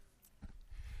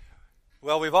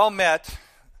Well, we've all met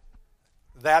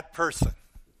that person.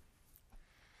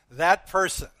 That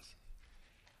person.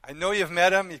 I know you've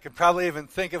met him. You can probably even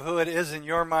think of who it is in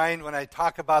your mind when I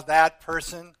talk about that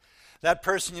person. That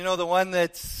person, you know, the one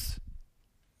that's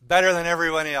better than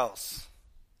everyone else.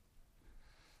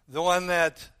 The one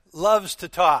that loves to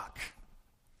talk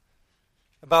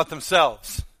about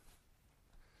themselves.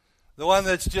 The one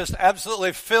that's just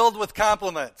absolutely filled with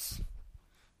compliments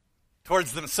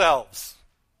towards themselves.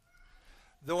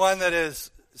 The one that is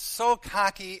so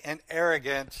cocky and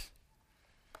arrogant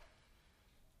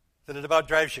that it about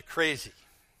drives you crazy.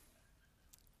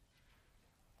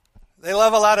 They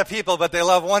love a lot of people, but they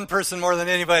love one person more than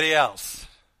anybody else.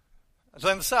 It's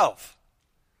themselves.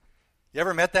 You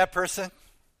ever met that person?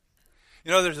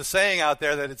 You know, there's a saying out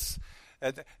there that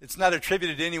it's not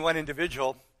attributed to any one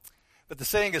individual, but the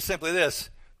saying is simply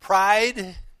this: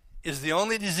 pride is the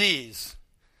only disease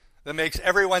that makes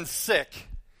everyone sick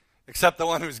except the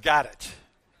one who's got it.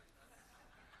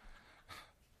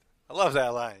 I love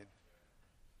that line.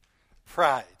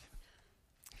 Pride.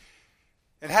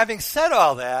 And having said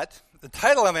all that, the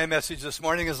title of my message this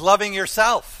morning is Loving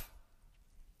Yourself.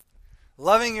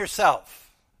 Loving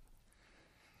yourself.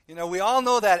 You know, we all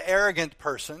know that arrogant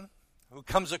person who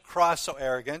comes across so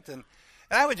arrogant, and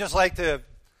I would just like to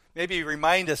maybe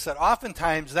remind us that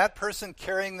oftentimes that person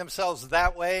carrying themselves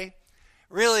that way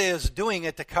really is doing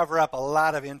it to cover up a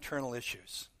lot of internal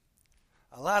issues,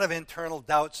 a lot of internal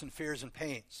doubts and fears and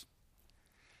pains.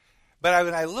 But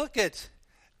when I look at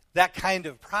that kind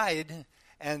of pride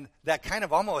and that kind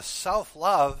of almost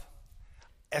self-love,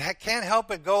 and I can't help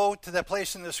but go to that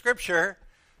place in the Scripture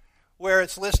where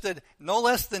it's listed no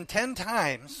less than 10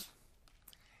 times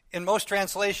in most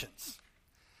translations,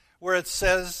 where it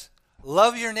says,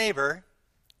 love your neighbor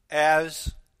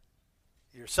as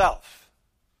yourself.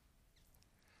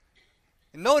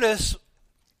 And notice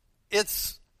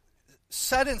it's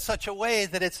said in such a way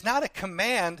that it's not a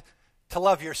command to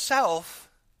love yourself.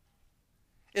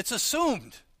 It's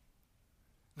assumed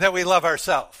that we love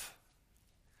ourselves.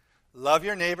 Love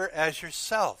your neighbor as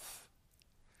yourself.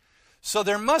 So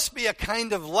there must be a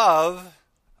kind of love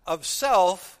of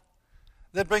self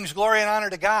that brings glory and honor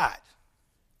to God.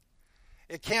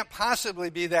 It can't possibly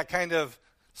be that kind of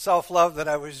self-love that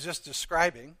I was just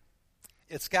describing.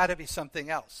 It's got to be something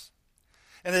else.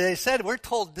 And as I said, we're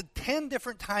told 10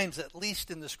 different times at least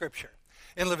in the Scripture.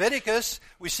 In Leviticus,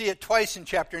 we see it twice in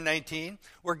chapter 19,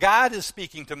 where God is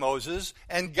speaking to Moses,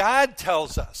 and God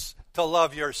tells us to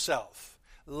love yourself.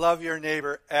 Love your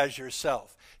neighbor as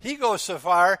yourself. He goes so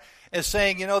far as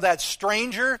saying, you know, that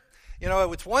stranger, you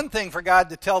know, it's one thing for God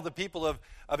to tell the people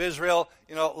of Israel,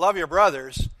 you know, love your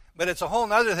brothers, but it's a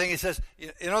whole other thing. He says,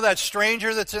 you know that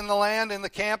stranger that's in the land, in the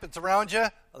camp, it's around you?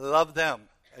 Love them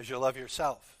as you love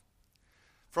yourself.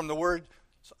 From the words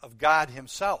of God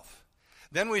himself.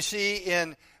 Then we see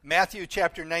in Matthew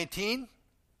chapter 19,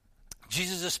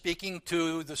 Jesus is speaking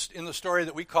in the story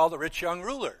that we call the rich young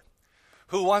ruler,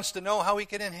 who wants to know how he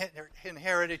can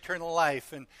inherit eternal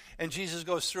life. And Jesus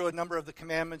goes through a number of the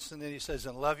commandments, and then he says,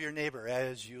 and love your neighbor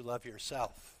as you love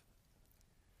yourself.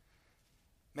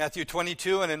 Matthew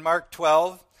 22 and in Mark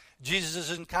 12, Jesus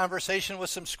is in conversation with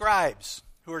some scribes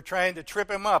who are trying to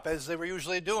trip him up, as they were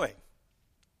usually doing.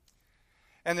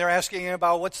 And they're asking him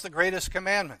about what's the greatest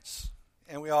commandments.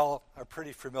 And we all are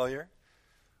pretty familiar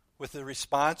with the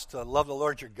response to love the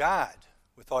Lord your God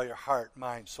with all your heart,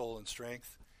 mind, soul, and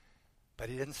strength. But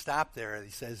he didn't stop there.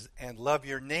 He says, and love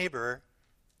your neighbor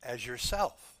as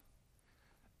yourself.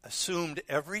 Assumed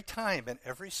every time and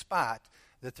every spot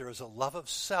that there is a love of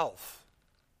self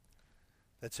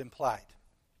that's implied.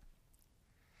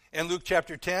 In Luke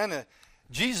chapter 10,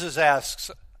 Jesus asks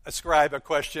a scribe a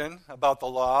question about the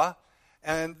law,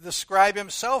 and the scribe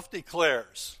himself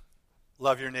declares,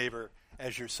 love your neighbor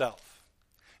as yourself.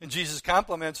 And Jesus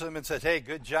compliments him and says, hey,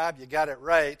 good job, you got it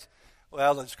right.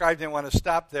 Well, the scribe didn't want to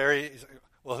stop there. He said,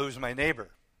 well, who's my neighbor?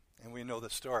 And we know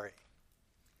the story.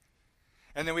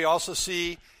 And then we also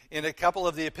see in a couple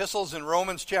of the epistles in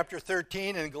Romans chapter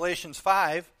 13 and Galatians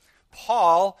 5,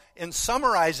 Paul, in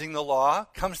summarizing the law,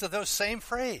 comes to those same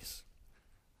phrase,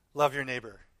 love your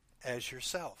neighbor as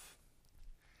yourself.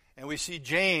 And we see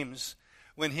James,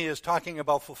 when he is talking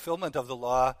about fulfillment of the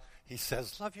law, he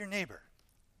says, love your neighbor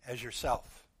as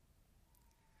yourself.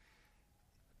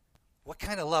 What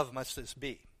kind of love must this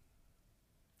be?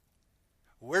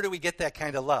 Where do we get that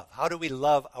kind of love? How do we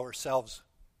love ourselves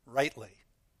rightly?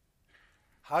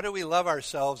 How do we love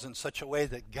ourselves in such a way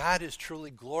that God is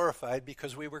truly glorified,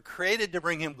 because we were created to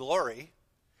bring him glory?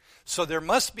 So there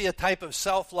must be a type of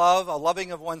self-love, a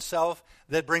loving of oneself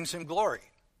that brings him glory.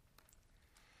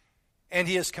 And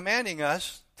he is commanding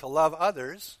us to love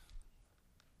others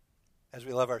as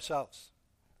we love ourselves?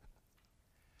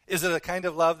 Is it a kind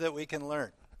of love that we can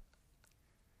learn?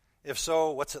 If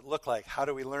so, what's it look like? How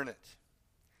do we learn it?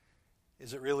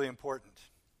 Is it really important?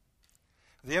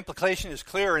 The implication is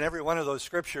clear in every one of those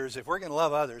scriptures. If we're going to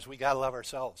love others, we got to love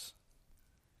ourselves.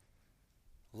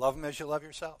 Love them as you love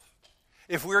yourself.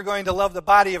 If we're going to love the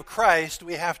body of Christ,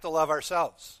 we have to love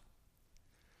ourselves.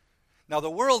 Now, the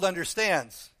world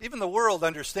understands, even the world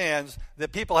understands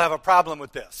that people have a problem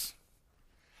with this.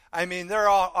 I mean, there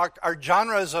are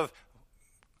genres of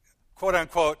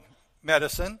quote-unquote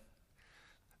medicine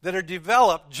that are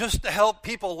developed just to help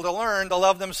people to learn to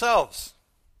love themselves.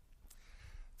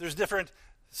 There's different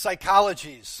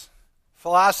psychologies,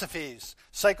 philosophies,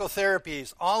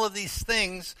 psychotherapies, all of these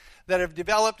things that have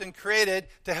developed and created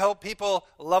to help people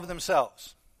love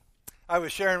themselves. I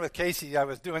was sharing with Casey, I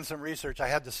was doing some research. I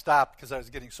had to stop because I was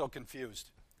getting so confused.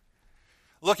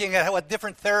 Looking at what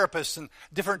different therapists and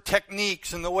different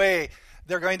techniques and the way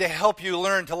they're going to help you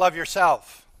learn to love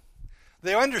yourself.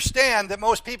 They understand that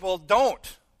most people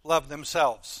don't love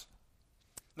themselves.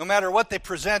 No matter what they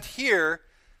present here,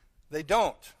 they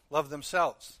don't love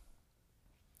themselves.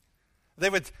 They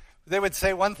would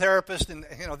say, one therapist, and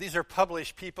these are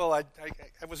published people. I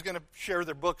was going to share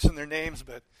their books and their names,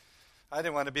 but I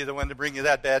didn't want to be the one to bring you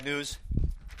that bad news.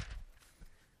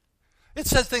 It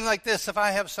says things like this. If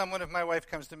my wife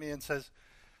comes to me and says,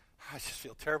 I just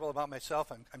feel terrible about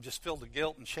myself, I'm just filled with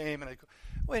guilt and shame, and I go,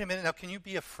 wait a minute, now can you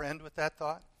be a friend with that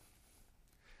thought?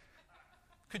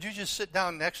 Could you just sit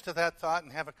down next to that thought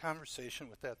and have a conversation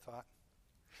with that thought?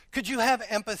 Could you have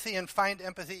empathy and find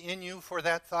empathy in you for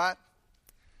that thought?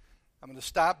 I'm going to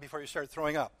stop before you start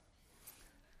throwing up.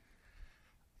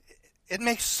 It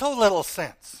makes so little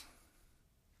sense.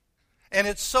 And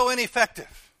it's so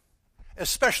ineffective,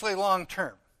 especially long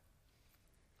term.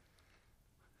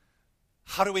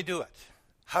 How do we do it?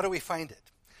 How do we find it?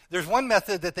 There's one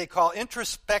method that they call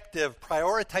introspective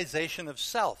prioritization of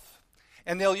self.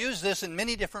 And they'll use this in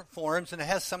many different forms, and it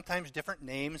has sometimes different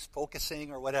names,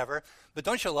 focusing or whatever. But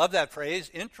don't you love that phrase?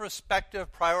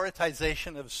 Introspective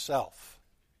prioritization of self.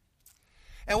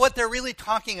 And what they're really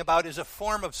talking about is a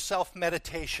form of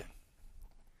self-meditation,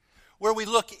 where we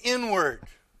look inward.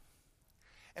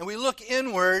 And we look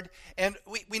inward, and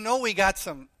we know we got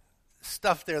some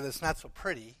stuff there that's not so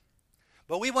pretty,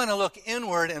 but we want to look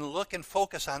inward and look and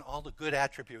focus on all the good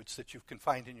attributes that you can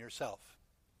find in yourself.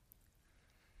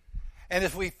 And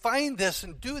if we find this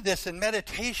and do this in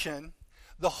meditation,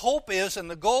 the hope is and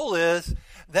the goal is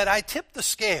that I tip the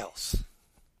scales,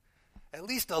 at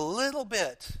least a little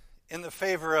bit, in the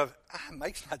favor of,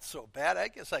 Mike's not so bad. I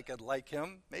guess I could like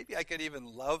him. Maybe I could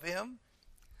even love him.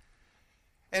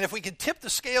 And if we can tip the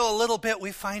scale a little bit,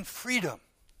 we find freedom.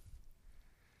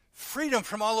 Freedom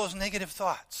from all those negative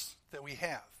thoughts that we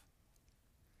have.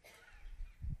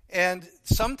 And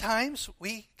sometimes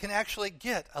we can actually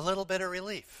get a little bit of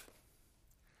relief.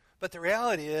 But the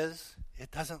reality is,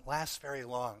 it doesn't last very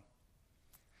long.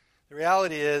 The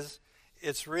reality is,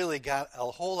 it's really got a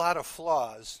whole lot of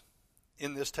flaws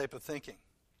in this type of thinking.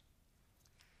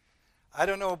 I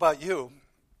don't know about you,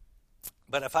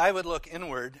 but if I would look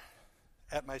inward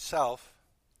at myself,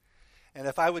 and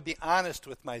if I would be honest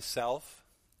with myself,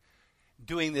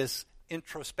 doing this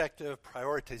introspective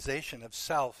prioritization of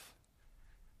self,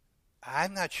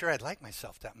 I'm not sure I'd like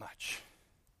myself that much.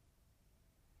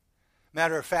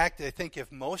 Matter of fact, I think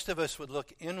if most of us would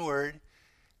look inward,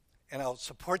 and I'll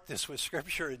support this with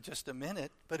Scripture in just a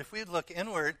minute, but if we'd look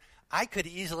inward, I could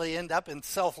easily end up in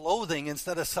self-loathing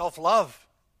instead of self-love.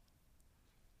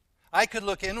 I could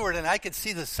look inward and I could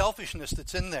see the selfishness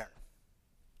that's in there.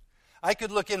 I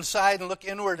could look inside and look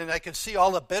inward and I could see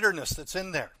all the bitterness that's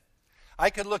in there. I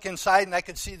could look inside and I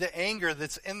could see the anger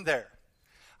that's in there.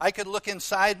 I could look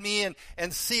inside me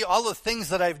and see all the things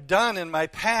that I've done in my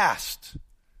past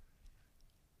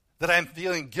that I'm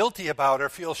feeling guilty about or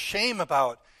feel shame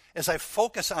about as I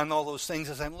focus on all those things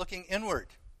as I'm looking inward.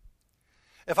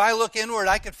 If I look inward,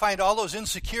 I could find all those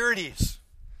insecurities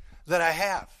that I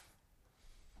have.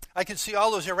 I could see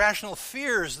all those irrational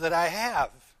fears that I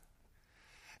have.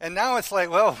 And now it's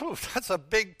like, well, that's a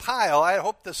big pile. I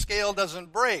hope the scale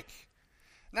doesn't break.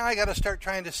 Now I got to start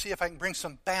trying to see if I can bring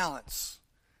some balance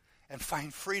and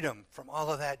find freedom from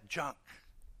all of that junk.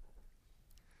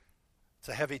 It's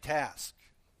a heavy task.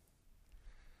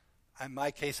 In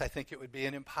my case, I think it would be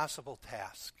an impossible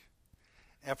task.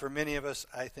 And for many of us,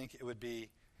 I think it would be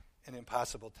an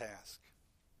impossible task.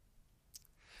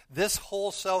 This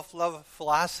whole self-love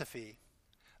philosophy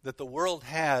that the world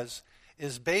has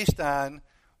is based on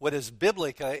what is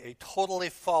biblically a totally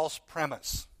false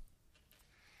premise.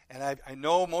 And I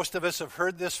know most of us have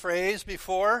heard this phrase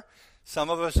before. Some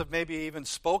of us have maybe even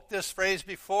spoke this phrase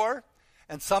before,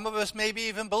 and some of us maybe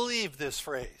even believe this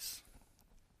phrase.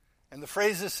 And the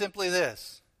phrase is simply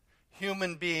this: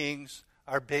 human beings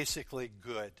are basically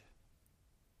good.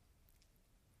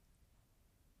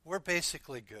 We're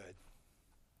basically good.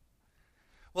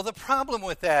 Well, the problem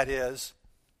with that is,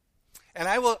 and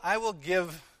I will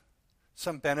give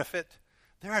some benefit,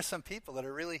 there are some people that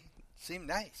really seem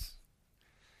nice.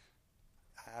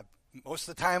 Most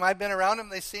of the time I've been around them,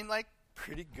 they seem like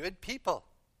pretty good people.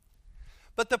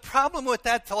 But the problem with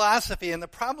that philosophy and the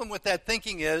problem with that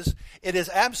thinking is it is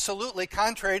absolutely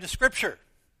contrary to Scripture.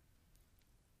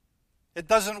 It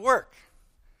doesn't work.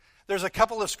 There's a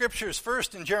couple of scriptures.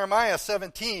 First, in Jeremiah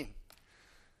 17.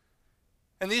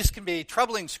 And these can be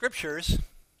troubling scriptures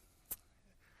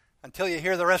until you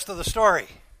hear the rest of the story.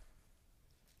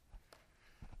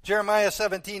 Jeremiah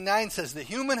 17:9 says, "The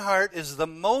human heart is the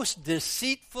most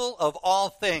deceitful of all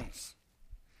things.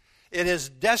 It is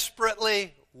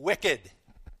desperately wicked.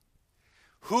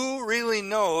 Who really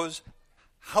knows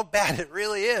how bad it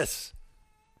really is?"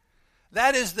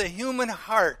 That is the human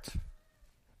heart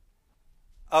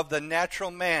of the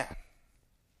natural man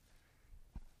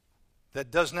that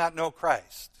does not know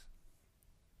Christ.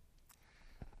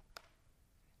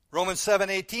 Romans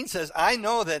 7:18 says, "I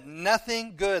know that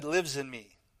nothing good lives in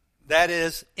me, that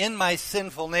is, in my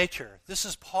sinful nature." This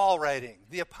is Paul writing,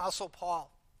 the Apostle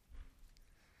Paul.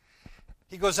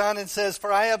 He goes on and says,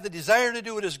 "For I have the desire to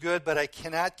do what is good, but I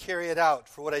cannot carry it out.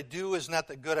 For what I do is not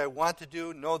the good I want to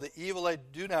do, no, the evil I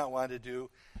do not want to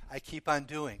do, I keep on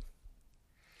doing."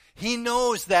 He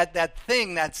knows that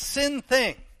thing, that sin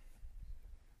thing.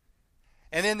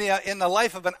 And in the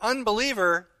life of an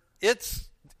unbeliever, it's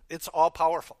all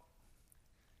powerful.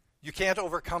 You can't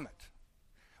overcome it.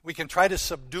 We can try to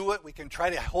subdue it, we can try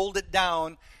to hold it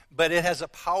down, but it has a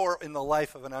power in the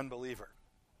life of an unbeliever.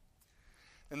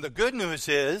 And the good news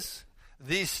is,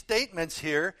 these statements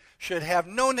here should have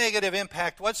no negative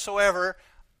impact whatsoever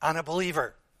on a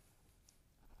believer.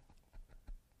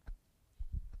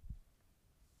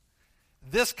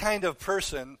 This kind of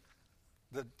person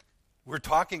that we're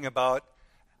talking about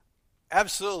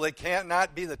absolutely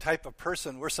cannot be the type of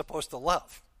person we're supposed to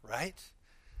love, right?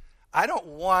 I don't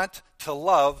want to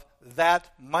love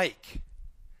that Mike.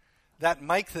 That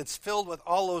Mike that's filled with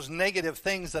all those negative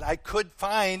things that I could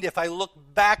find if I look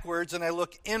backwards and I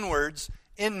look inwards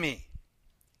in me.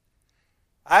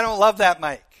 I don't love that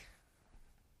Mike.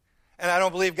 And I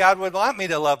don't believe God would want me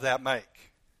to love that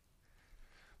Mike.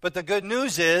 But the good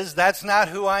news is that's not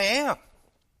who I am.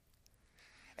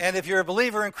 And if you're a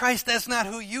believer in Christ, that's not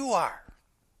who you are.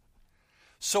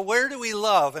 So where do we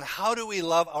love and how do we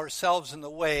love ourselves in the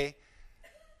way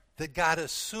that God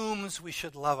assumes we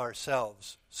should love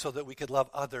ourselves so that we could love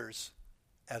others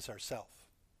as ourselves?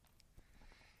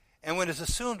 And when it's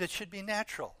assumed, it should be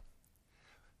natural.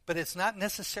 But it's not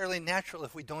necessarily natural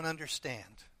if we don't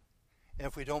understand and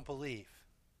if we don't believe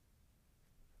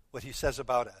what he says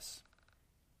about us.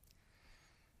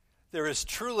 There is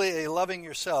truly a loving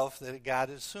yourself that God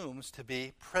assumes to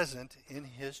be present in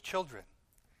his children.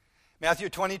 Matthew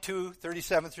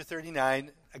 22:37 through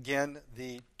 39, again,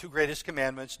 the two greatest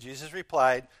commandments. Jesus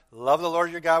replied, "Love the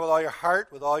Lord your God with all your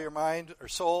heart, with all your mind, or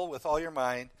soul, with all your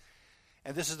mind.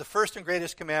 And this is the first and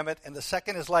greatest commandment, and the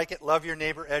second is like it, love your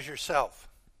neighbor as yourself."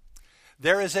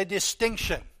 There is a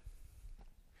distinction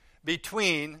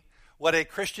between what a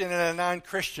Christian and a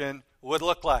non-Christian would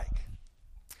look like.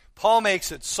 Paul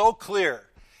makes it so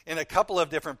clear in a couple of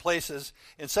different places.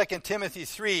 In 2 Timothy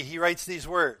 3, he writes these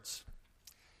words,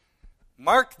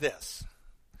 "Mark this,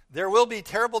 there will be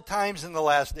terrible times in the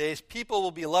last days. People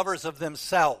will be lovers of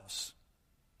themselves."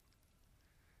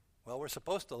 Well, we're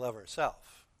supposed to love ourselves.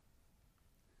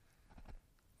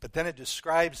 But then it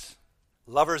describes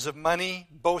lovers of money,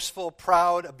 boastful,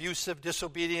 proud, abusive,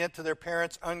 disobedient to their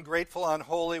parents, ungrateful,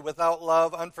 unholy, without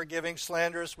love, unforgiving,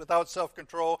 slanderous, without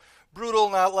self-control, brutal,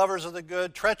 not lovers of the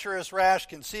good, treacherous, rash,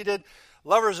 conceited,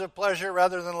 lovers of pleasure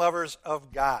rather than lovers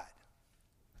of God.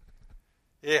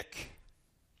 Ick.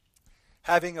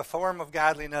 Having a form of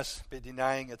godliness but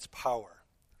denying its power.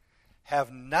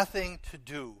 Have nothing to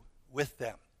do with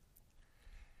them.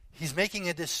 He's making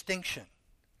a distinction.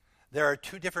 There are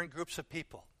two different groups of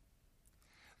people.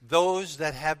 Those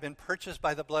that have been purchased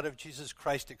by the blood of Jesus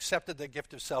Christ, accepted the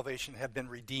gift of salvation, have been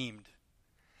redeemed.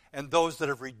 And those that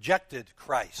have rejected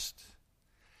Christ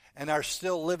and are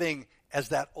still living as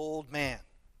that old man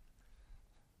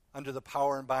under the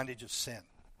power and bondage of sin.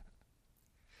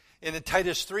 And in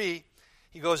Titus 3,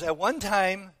 he goes, "At one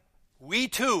time, we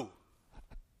too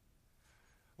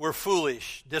were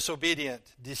foolish,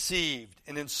 disobedient, deceived,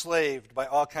 and enslaved by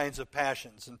all kinds of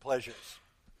passions and pleasures.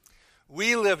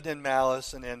 we lived in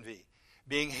malice and envy,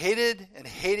 being hated and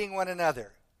hating one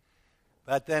another.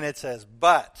 But then it says,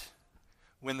 but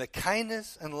when the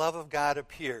kindness and love of God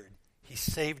appeared, he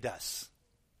saved us.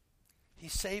 He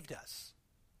saved us.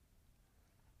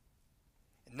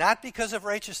 Not because of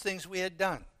righteous things we had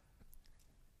done.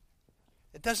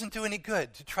 It doesn't do any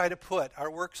good to try to put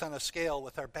our works on a scale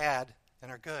with our bad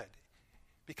and our good,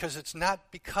 because it's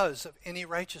not because of any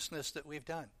righteousness that we've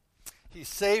done. He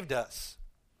saved us.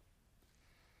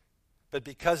 But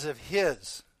because of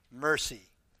his mercy,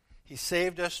 he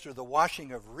saved us through the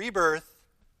washing of rebirth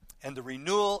and the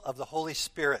renewal of the Holy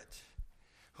Spirit,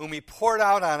 whom he poured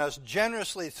out on us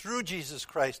generously through Jesus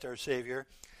Christ our Savior,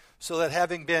 so that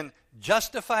having been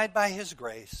justified by his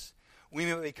grace, we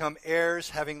may become heirs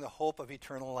having the hope of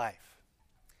eternal life.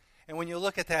 And when you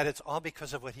look at that, it's all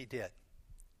because of what he did.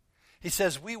 He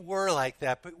says we were like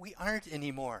that, but we aren't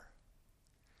anymore.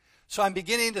 So I'm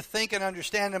beginning to think and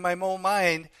understand in my own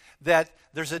mind that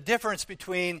there's a difference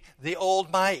between the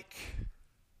old Mike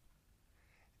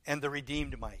and the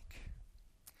redeemed Mike.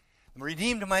 The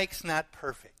redeemed Mike's not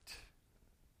perfect,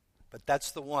 but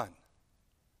that's the one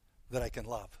that I can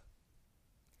love.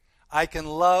 I can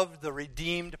love the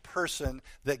redeemed person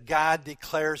that God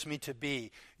declares me to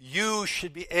be. You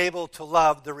should be able to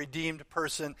love the redeemed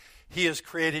person he has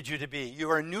created you to be.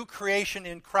 You are a new creation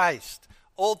in Christ.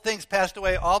 Old things passed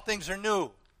away, all things are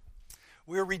new.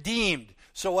 We're redeemed.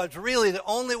 So what's really the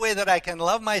only way that I can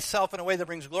love myself in a way that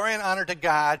brings glory and honor to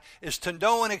God is to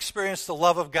know and experience the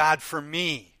love of God for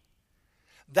me.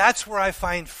 That's where I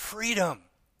find freedom.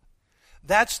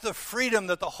 That's the freedom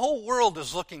that the whole world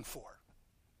is looking for.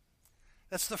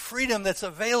 That's the freedom that's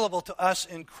available to us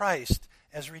in Christ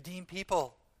as redeemed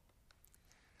people.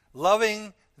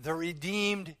 Loving the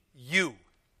redeemed you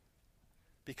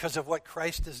because of what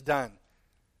Christ has done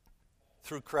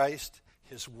through Christ,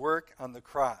 his work on the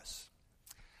cross.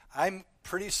 I'm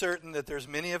pretty certain that there's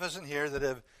many of us in here that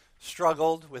have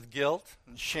struggled with guilt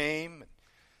and shame, and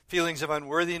feelings of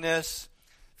unworthiness,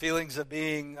 feelings of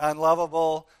being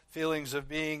unlovable, feelings of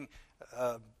being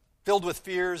filled with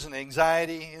fears and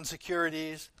anxiety,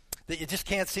 insecurities that you just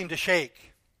can't seem to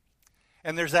shake.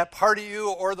 And there's that part of you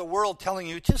or the world telling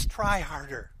you, just try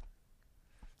harder.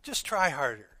 Just try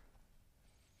harder.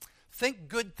 Think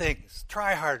good things.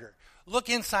 Try harder. Look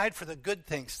inside for the good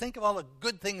things. Think of all the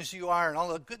good things you are and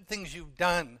all the good things you've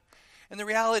done. And the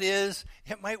reality is,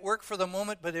 it might work for the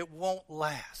moment, but it won't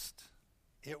last.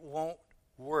 It won't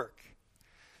work.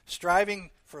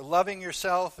 Striving for loving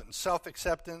yourself and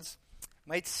self-acceptance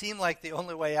might seem like the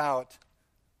only way out,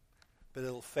 but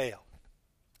it'll fail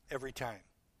every time.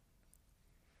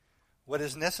 What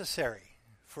is necessary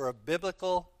for a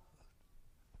biblical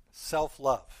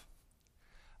self-love,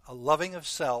 a loving of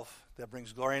self that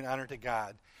brings glory and honor to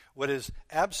God, what is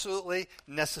absolutely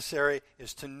necessary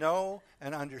is to know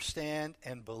and understand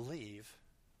and believe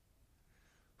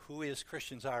who we as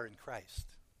Christians are in Christ.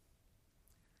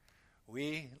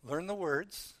 We learn the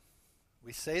words,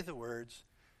 we say the words.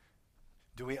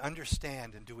 Do we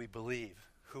understand and do we believe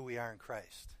who we are in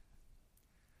Christ?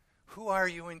 Who are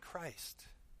you in Christ?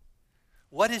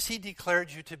 What has he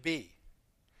declared you to be?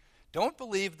 Don't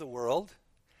believe the world.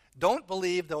 Don't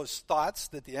believe those thoughts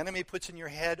that the enemy puts in your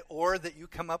head or that you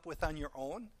come up with on your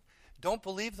own. Don't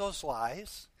believe those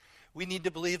lies. We need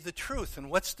to believe the truth.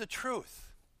 And what's the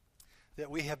truth?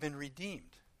 That we have been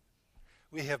redeemed.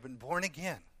 We have been born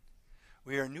again.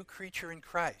 We are a new creature in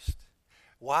Christ.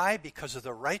 Why? Because of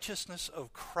the righteousness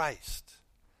of Christ.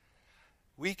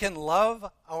 We can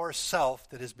love ourself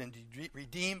that has been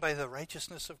redeemed by the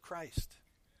righteousness of Christ.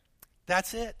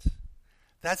 That's it.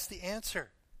 That's the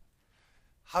answer.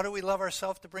 How do we love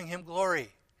ourselves to bring him glory?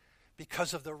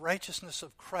 Because of the righteousness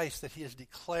of Christ that he has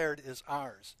declared is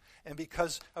ours, and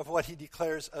because of what he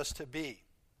declares us to be.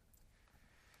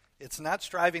 It's not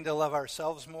striving to love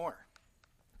ourselves more.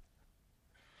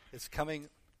 It's coming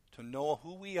to know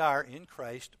who we are in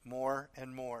Christ more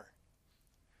and more.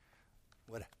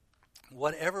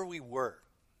 Whatever we were,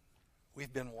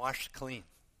 we've been washed clean.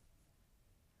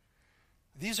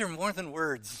 These are more than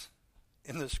words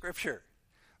in the Scripture.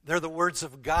 They're the words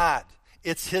of God.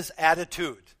 It's his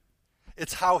attitude.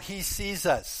 It's how he sees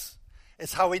us.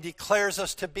 It's how he declares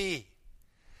us to be.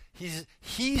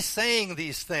 He's saying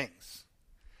these things.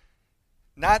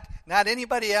 Not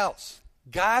anybody else.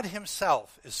 God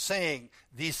himself is saying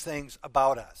these things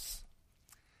about us.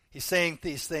 He's saying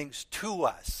these things to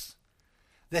us.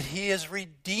 That he has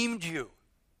redeemed you.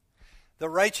 The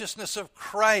righteousness of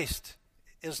Christ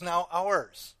is now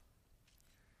ours.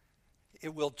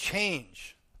 It will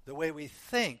change the way we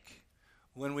think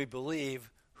when we believe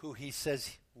who he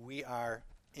says we are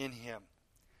in him.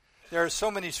 There are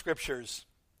so many scriptures.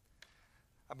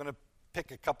 I'm going to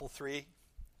pick a couple, three.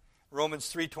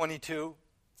 Romans 3:22.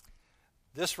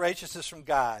 This righteousness from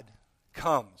God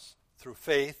comes through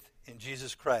faith in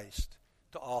Jesus Christ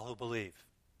to all who believe.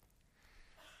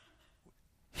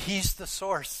 He's the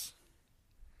source.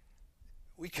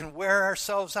 We can wear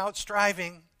ourselves out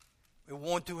striving. It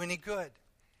won't do any good.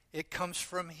 It comes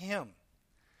from Him.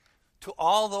 To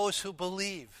all those who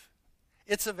believe.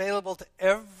 It's available to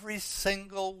every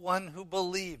single one who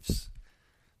believes.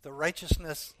 The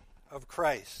righteousness of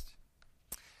Christ.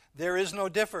 There is no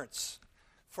difference,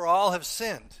 for all have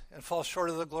sinned and fall short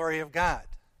of the glory of God.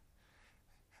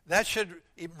 That should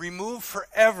remove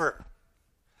forever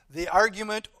the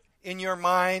argument in your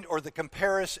mind or the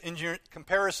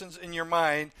comparisons in your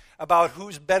mind about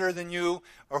who's better than you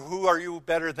or who are you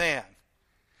better than.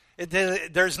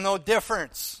 There's no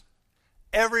difference.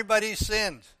 Everybody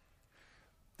sinned.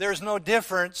 There's no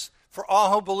difference. For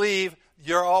all who believe,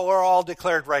 we're all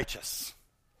declared righteous.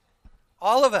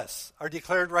 All of us are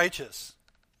declared righteous.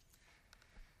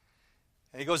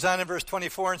 And he goes on in verse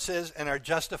 24 and says, and are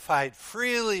justified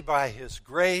freely by His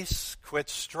grace. Quit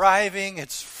striving.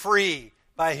 It's free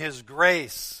by His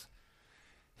grace.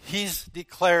 He's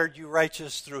declared you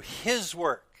righteous through His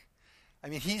work. I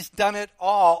mean, He's done it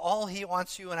all. All He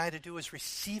wants you and I to do is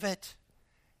receive it,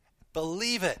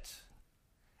 believe it,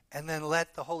 and then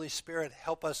let the Holy Spirit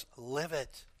help us live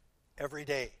it every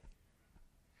day.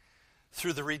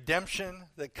 Through the redemption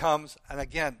that comes, and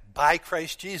again, by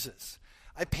Christ Jesus.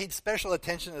 I paid special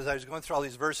attention as I was going through all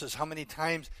these verses, how many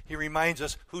times he reminds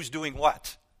us who's doing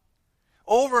what.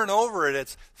 Over and over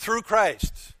it's through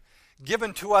Christ,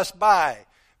 given to us by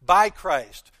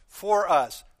Christ, for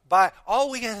us, by. All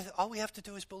we have to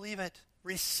do is believe it,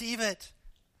 receive it,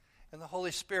 and the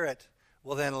Holy Spirit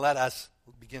will then let us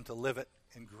begin to live it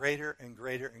in greater and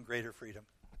greater and greater freedom.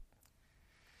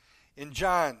 In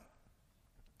 2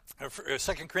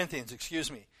 Corinthians,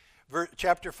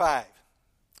 chapter 5,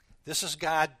 this is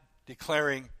God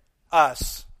declaring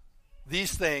us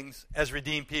these things as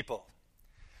redeemed people.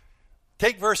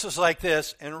 Take verses like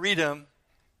this and read them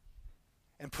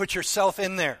and put yourself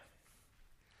in there.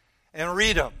 And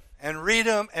read them and read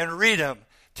them and read them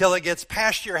till it gets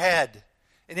past your head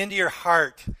and into your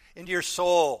heart, into your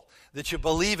soul, that you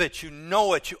believe it, you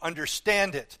know it, you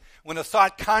understand it. When a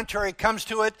thought contrary comes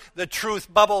to it, the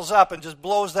truth bubbles up and just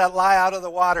blows that lie out of the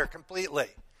water completely.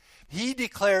 He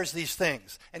declares these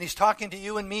things, and He's talking to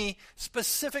you and me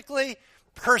specifically,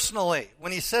 personally,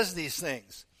 when He says these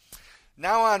things.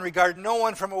 Now on, regard no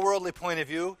one from a worldly point of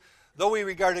view. Though we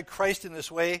regarded Christ in this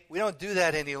way, we don't do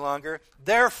that any longer.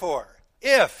 Therefore,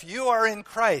 if you are in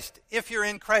Christ, if you're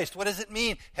in Christ, what does it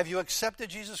mean? Have you accepted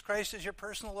Jesus Christ as your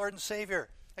personal Lord and Savior?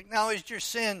 Acknowledged your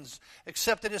sins,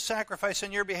 accepted His sacrifice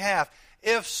on your behalf.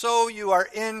 If so, you are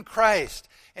in Christ.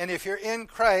 And if you're in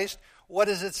Christ, what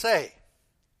does it say?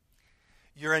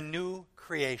 You're a new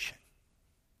creation.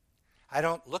 I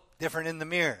don't look different in the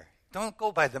mirror. Don't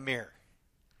go by the mirror.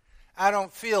 I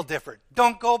don't feel different.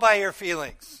 Don't go by your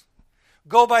feelings.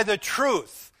 Go by the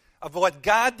truth of what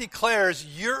God declares.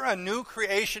 You're a new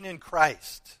creation in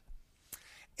Christ.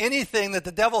 Anything that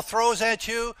the devil throws at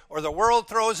you, or the world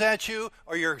throws at you,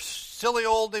 or your silly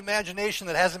old imagination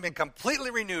that hasn't been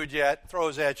completely renewed yet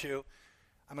throws at you,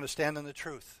 I'm going to stand on the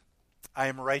truth. I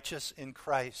am righteous in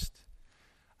Christ.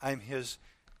 I'm His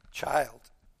child.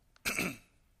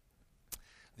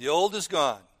 The old is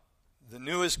gone. The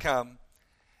new has come.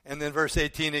 And then verse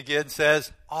 18 again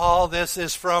says, all this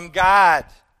is from God.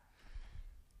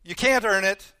 You can't earn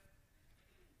it.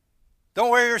 Don't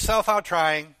wear yourself out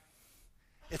trying.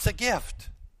 It's a gift.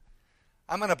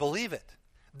 I'm going to believe it.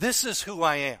 This is who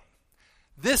I am.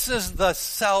 This is the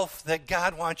self that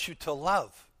God wants you to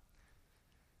love.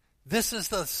 This is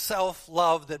the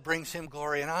self-love that brings Him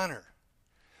glory and honor.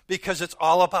 Because it's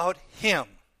all about Him.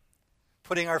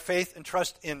 Putting our faith and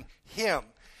trust in Him.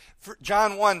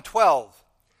 John 1:12.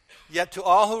 Yet to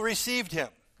all who received Him,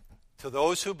 to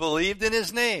those who believed in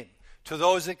His name, to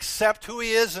those who accept who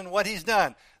He is and what He's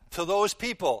done, to those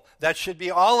people, that should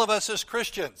be all of us as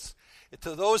Christians.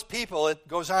 To those people, it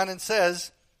goes on and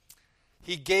says,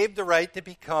 He gave the right to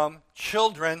become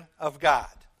children of God.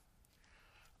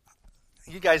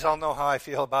 You guys all know how I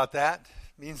feel about that.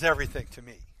 It means everything to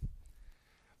me.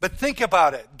 But think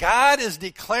about it. God is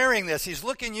declaring this. He's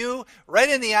looking you right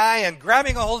in the eye and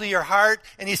grabbing a hold of your heart,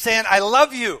 and He's saying, I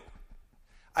love you.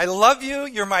 I love you.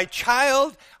 You're my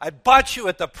child. I bought you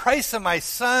at the price of my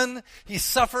Son. He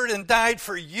suffered and died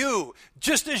for you,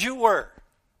 just as you were.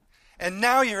 And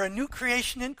now you're a new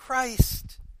creation in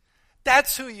Christ.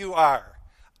 That's who you are.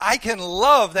 I can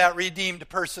love that redeemed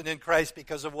person in Christ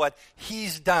because of what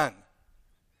He's done.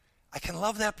 I can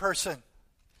love that person.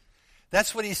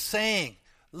 That's what he's saying.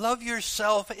 Love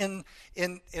yourself in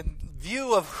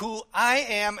view of who I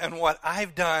am and what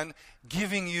I've done,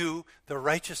 giving you the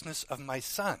righteousness of my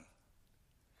Son.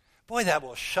 Boy, that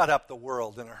will shut up the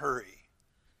world in a hurry.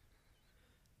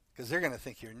 Because they're going to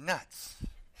think you're nuts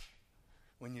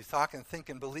when you talk and think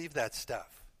and believe that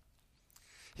stuff.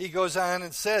 He goes on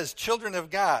and says, children of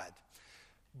God,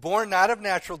 born not of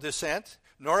natural descent,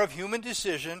 nor of human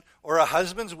decision or a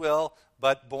husband's will,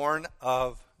 but born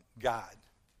of God.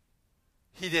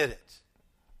 He did it.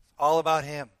 All about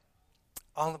him.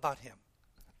 All about him.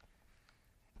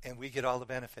 And we get all the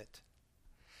benefit.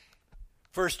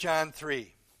 1 John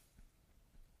 3,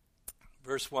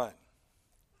 verse 1.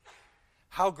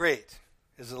 How great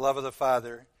is the love of the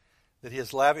Father that he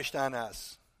has lavished on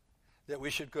us, that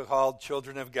we should be called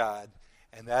children of God,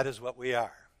 and that is what we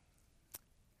are.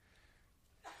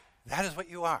 That is what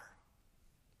you are.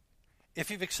 If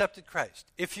you've accepted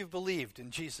Christ, if you've believed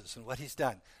in Jesus and what he's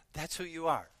done, that's who you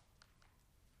are.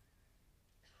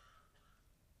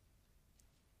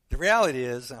 The reality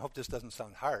is, and I hope this doesn't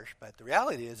sound harsh, but the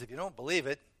reality is if you don't believe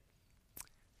it,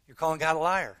 you're calling God a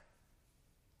liar.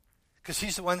 Because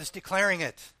he's the one that's declaring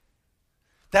it.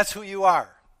 That's who you are.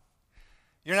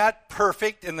 You're not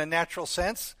perfect in the natural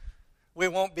sense. We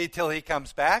won't be till he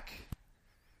comes back.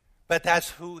 But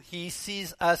that's who he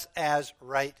sees us as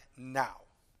right now.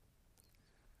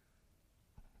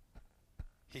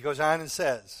 He goes on and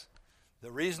says,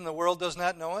 the reason the world does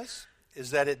not know us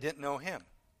is that it didn't know him.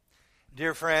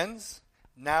 Dear friends,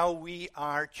 now we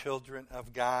are children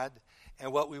of God,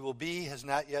 and what we will be has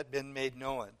not yet been made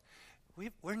known.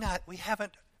 We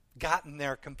haven't gotten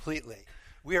there completely.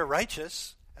 We are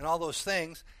righteous and all those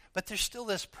things, but there's still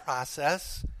this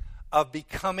process of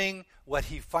becoming what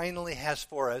he finally has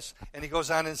for us. And he goes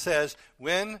on and says,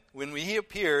 when he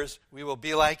appears, we will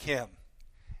be like him,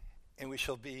 and we'll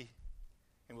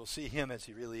see him as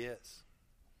he really is.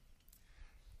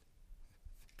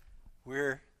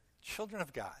 We're children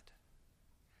of God.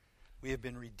 We have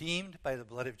been redeemed by the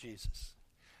blood of Jesus.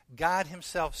 God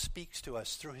himself speaks to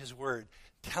us through his word,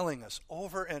 telling us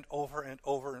over and over and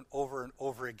over and over and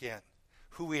over again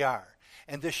who we are.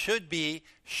 And this should be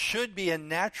a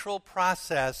natural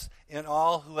process in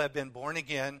all who have been born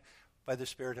again by the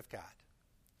Spirit of God.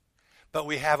 But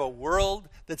we have a world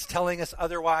that's telling us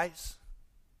otherwise.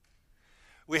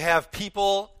 We have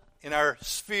people in our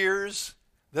spheres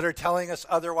that are telling us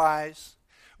otherwise.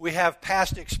 We have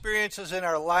past experiences in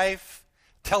our life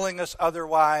telling us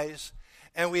otherwise.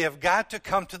 And we have got to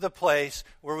come to the place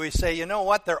where we say, you know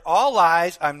what, they're all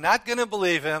lies. I'm not going to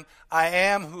believe him. I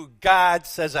am who God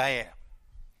says I am.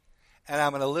 And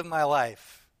I'm going to live my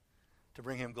life to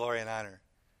bring him glory and honor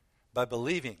by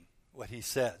believing what he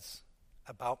says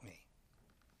about me.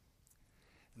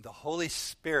 And the Holy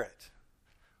Spirit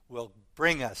will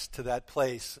bring us to that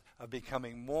place of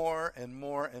becoming more and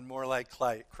more and more like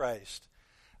Christ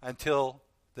until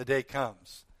the day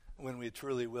comes when we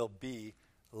truly will be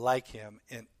like him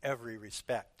in every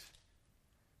respect.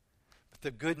 But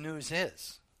the good news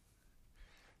is,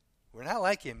 we're not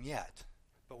like him yet,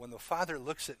 but when the Father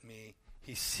looks at me,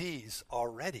 he sees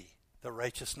already the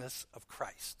righteousness of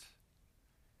Christ.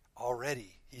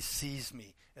 Already he sees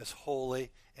me as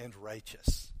holy and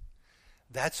righteous.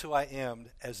 That's who I am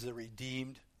as the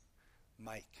redeemed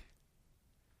Mike.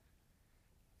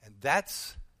 And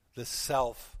that's the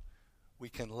self we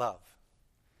can love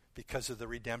because of the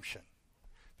redemption,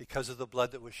 because of the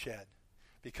blood that was shed,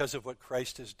 because of what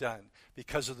Christ has done,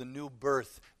 because of the new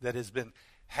birth that has been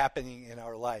happening in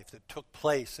our life, that took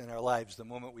place in our lives the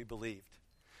moment we believed.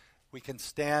 We can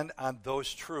stand on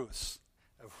those truths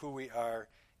of who we are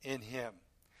in him.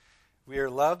 We are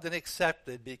loved and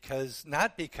accepted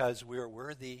not because we are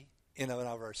worthy in and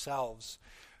of ourselves,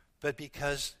 but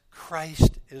because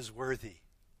Christ is worthy.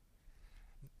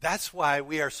 That's why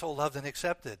we are so loved and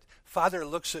accepted. Father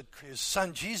looks at his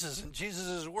Son Jesus, and Jesus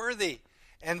is worthy.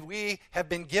 And we have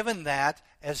been given that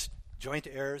as joint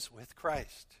heirs with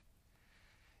Christ.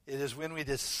 It is when we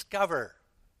discover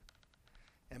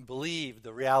and believe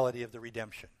the reality of the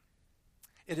redemption.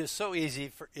 It is so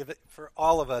easy for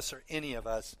all of us or any of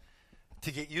us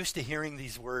to get used to hearing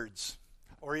these words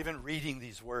or even reading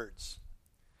these words.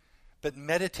 But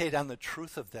meditate on the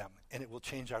truth of them, and it will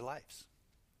change our lives.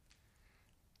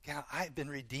 Yeah, I've been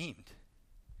redeemed.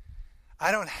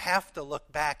 I don't have to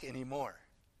look back anymore.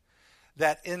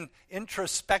 That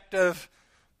introspective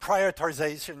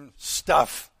prioritization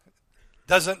stuff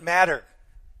doesn't matter.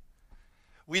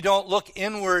 We don't look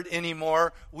inward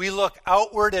anymore. We look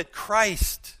outward at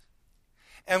Christ.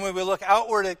 And when we look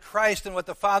outward at Christ and what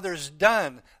the Father's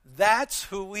done, that's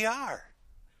who we are.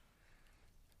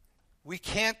 We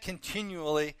can't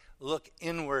continually look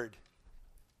inward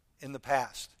in the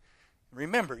past.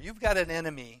 Remember, you've got an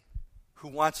enemy who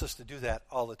wants us to do that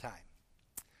all the time.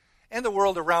 And the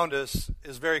world around us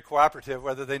is very cooperative,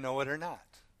 whether they know it or not.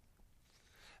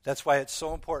 That's why it's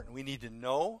so important. We need to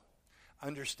know,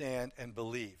 understand, and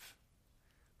believe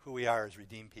who we are as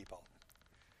redeemed people.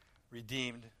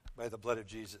 Redeemed by the blood of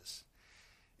Jesus.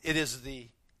 It is the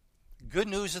good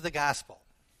news of the gospel.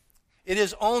 It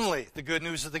is only the good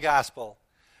news of the gospel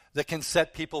that can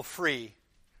set people free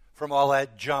from all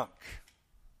that junk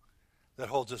that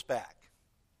holds us back.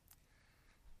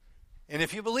 And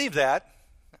if you believe that,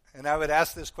 and I would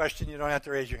ask this question, you don't have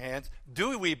to raise your hands,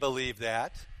 do we believe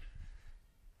that?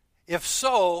 If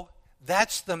so,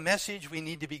 that's the message we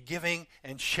need to be giving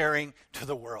and sharing to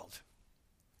the world.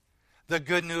 The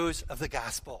good news of the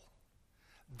gospel.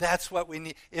 That's what we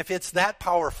need. If it's that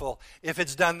powerful, if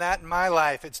it's done that in my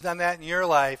life, it's done that in your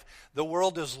life, the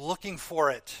world is looking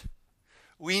for it.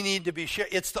 We need to be sure.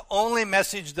 It's the only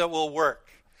message that will work.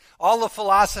 All the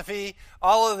philosophy,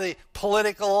 all of the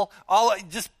political,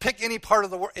 just pick any part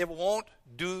of the world. It won't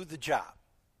do the job.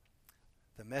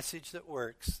 The message that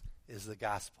works is the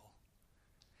gospel.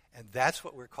 And that's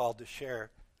what we're called to share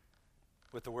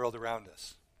with the world around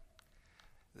us.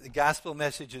 The gospel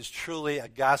message is truly a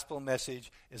gospel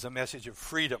message, is a message of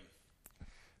freedom.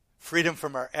 Freedom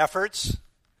from our efforts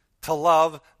to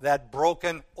love that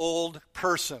broken old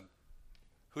person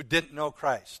who didn't know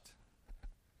Christ.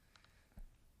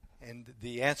 And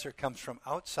the answer comes from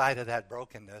outside of that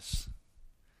brokenness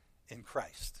in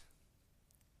Christ.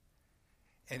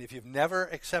 And if you've never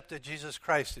accepted Jesus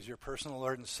Christ as your personal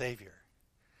Lord and Savior,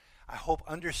 I hope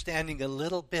understanding a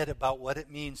little bit about what it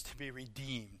means to be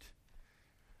redeemed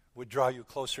would draw you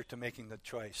closer to making the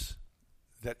choice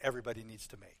that everybody needs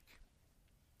to make.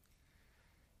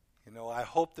 You know, I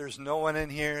hope there's no one in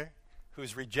here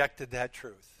who's rejected that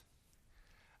truth.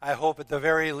 I hope at the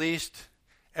very least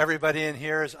everybody in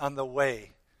here is on the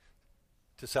way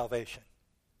to salvation.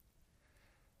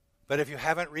 But if you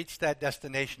haven't reached that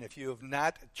destination, if you have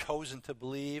not chosen to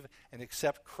believe and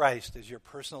accept Christ as your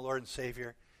personal Lord and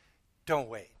Savior, don't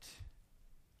wait.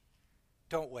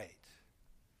 Don't wait.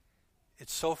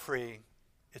 It's so freeing.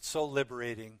 It's so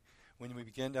liberating when we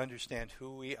begin to understand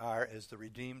who we are as the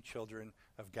redeemed children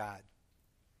of God.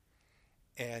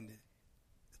 And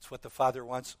it's what the Father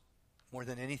wants more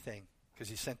than anything, because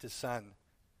He sent His Son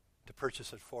to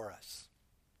purchase it for us.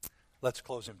 Let's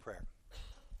close in prayer.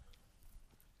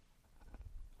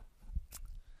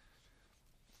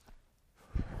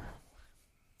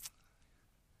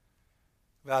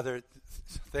 Father,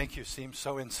 thank you seems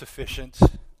so insufficient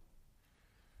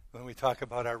when we talk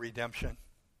about our redemption.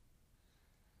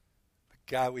 But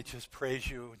God, we just praise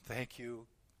you and thank you.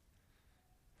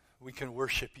 We can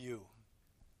worship you.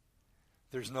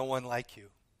 There's no one like you.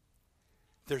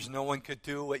 There's no one could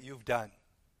do what you've done.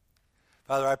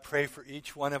 Father, I pray for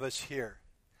each one of us here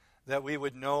that we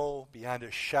would know beyond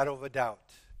a shadow of a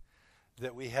doubt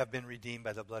that we have been redeemed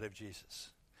by the blood of Jesus.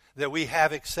 That we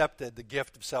have accepted the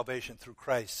gift of salvation through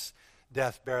Christ's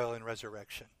death, burial, and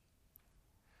resurrection.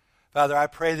 Father, I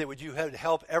pray that would you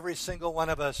help every single one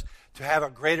of us to have a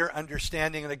greater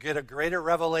understanding and to get a greater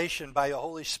revelation by the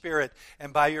Holy Spirit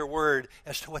and by your word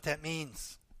as to what that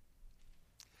means.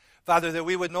 Father, that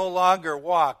we would no longer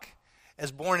walk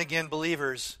as born-again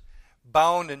believers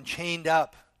bound and chained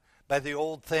up by the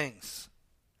old things,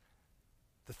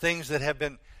 the things that have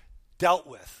been dealt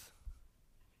with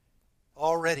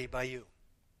already by you.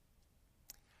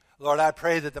 Lord, I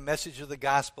pray that the message of the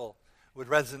gospel would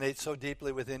resonate so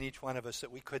deeply within each one of us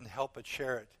that we couldn't help but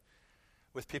share it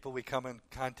with people we come in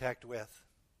contact with.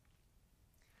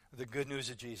 The good news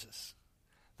of Jesus,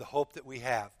 the hope that we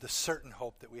have, the certain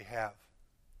hope that we have.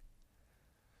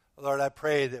 Lord, I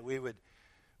pray that we would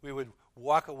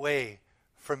walk away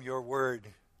from your word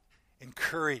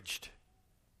encouraged,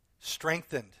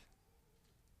 strengthened,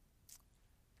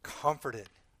 comforted,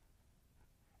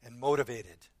 and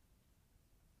motivated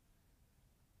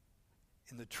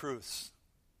in the truths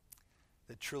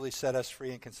that truly set us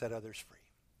free and can set others free.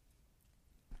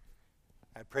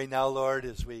 I pray now, Lord,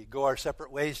 as we go our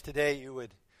separate ways today, you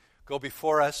would go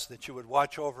before us, that you would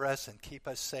watch over us and keep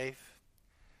us safe,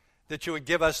 that you would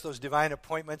give us those divine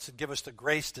appointments and give us the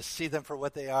grace to see them for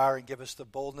what they are and give us the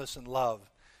boldness and love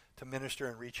to minister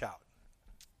and reach out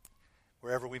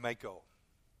wherever we might go.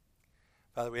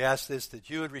 Father, we ask this, that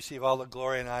you would receive all the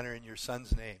glory and honor in your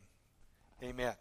Son's name. Amen.